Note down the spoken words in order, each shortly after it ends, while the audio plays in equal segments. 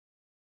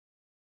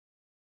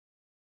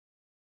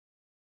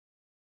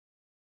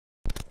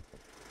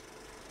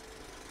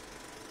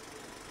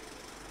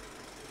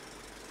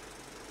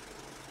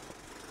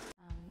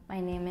My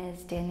name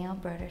is Danielle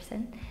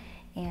Broderson,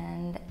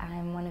 and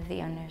I'm one of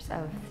the owners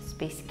of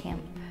Space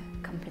Camp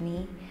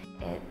Company.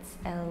 It's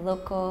a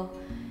local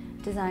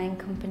design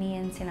company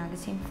in St.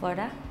 Augustine,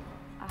 Florida.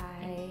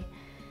 I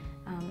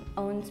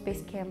own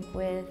Space Camp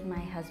with my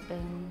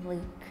husband,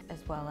 Luke,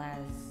 as well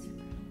as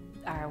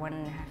our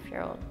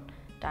 1.5-year-old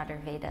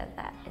daughter, Veda,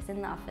 that is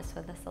in the office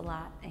with us a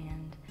lot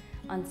and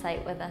on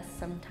site with us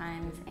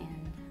sometimes,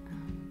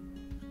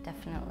 and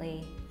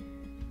definitely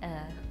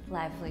a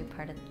lively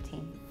part of the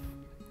team.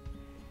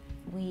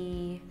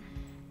 We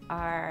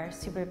are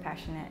super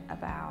passionate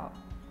about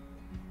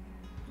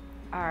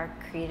our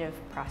creative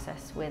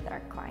process with our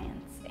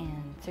clients,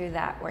 and through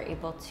that we're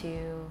able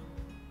to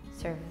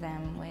serve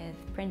them with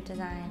print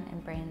design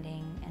and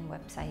branding and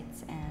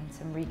websites and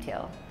some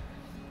retail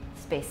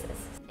spaces.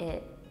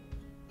 It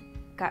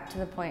got to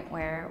the point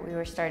where we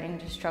were starting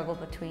to struggle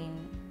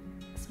between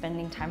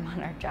spending time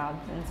on our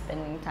jobs and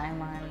spending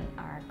time on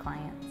our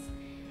clients,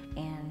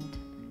 and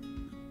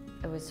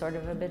it was sort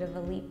of a bit of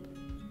a leap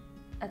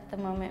at the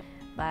moment,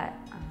 but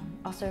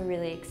also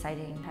really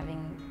exciting having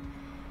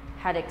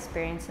had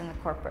experience in the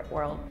corporate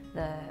world.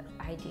 The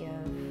idea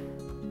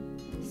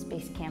of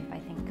Space Camp, I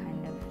think,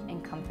 kind of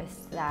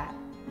encompassed that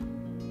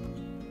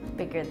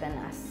bigger than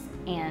us,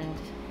 and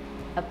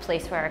a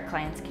place where our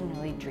clients can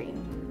really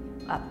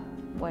dream up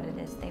what it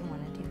is they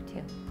want to do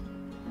too.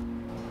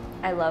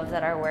 I love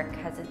that our work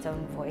has its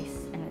own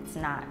voice, and it's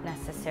not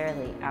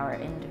necessarily our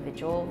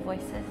individual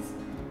voices,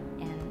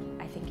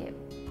 and I think it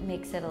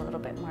makes it a little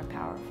bit more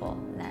powerful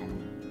than,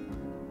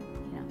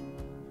 you know,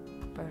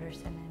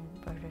 Broderson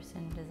and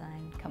Broderson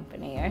Design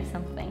Company or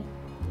something.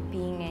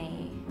 Being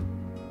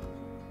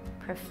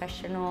a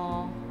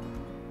professional,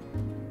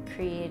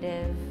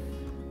 creative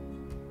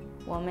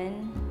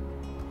woman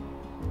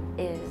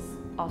is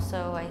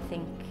also, I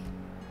think,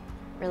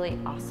 really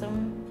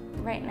awesome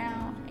right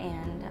now,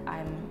 and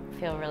I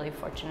feel really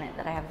fortunate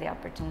that I have the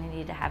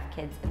opportunity to have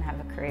kids and have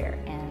a career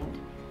and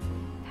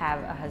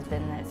have a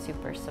husband that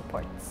super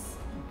supports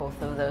both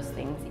of those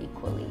things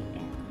equally.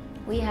 And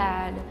we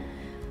had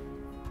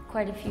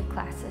quite a few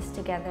classes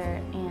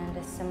together and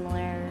a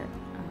similar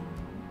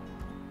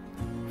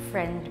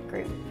friend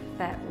group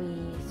that we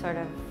sort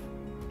of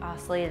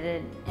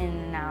oscillated in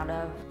and out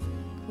of.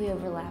 We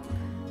overlap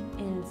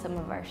in some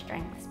of our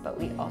strengths, but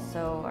we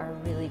also are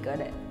really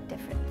good at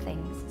different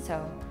things.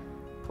 So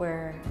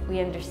we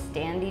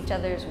understand each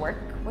other's work,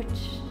 which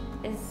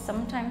is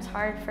sometimes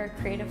hard for a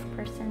creative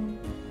person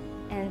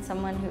and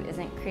someone who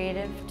isn't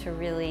creative to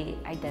really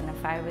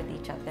identify with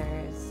each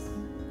other's,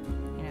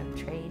 you know,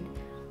 trade.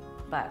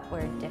 But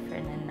we're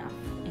different enough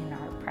in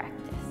our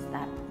practice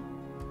that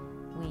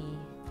we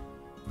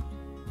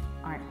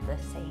aren't the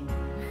same,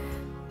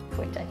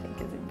 which I think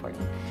is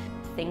important.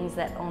 Things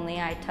that only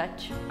I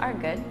touch are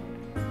good,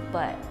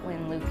 but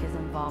when Luke is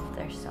involved,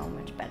 they're so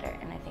much better,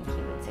 and I think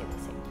he would say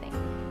the same thing.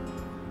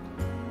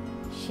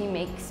 She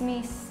makes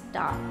me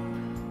stop,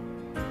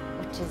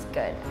 which is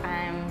good.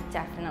 I'm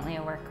definitely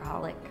a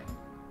workaholic,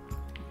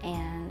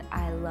 and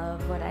I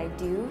love what I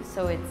do,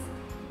 so it's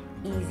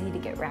easy to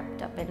get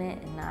wrapped up in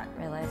it and not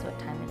realize what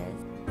time it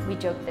is. We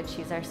joke that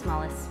she's our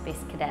smallest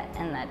space cadet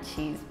and that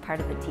she's part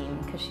of the team,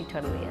 because she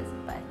totally is,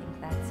 but I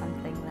think that's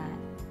something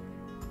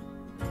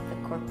that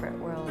the corporate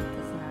world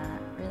does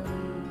not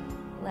really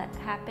let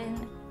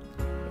happen.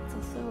 It's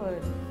also,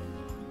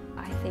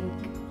 I think,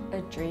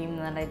 a dream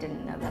that I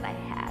didn't know that I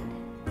had,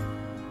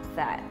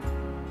 that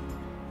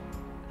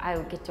I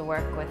would get to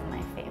work with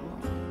my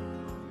family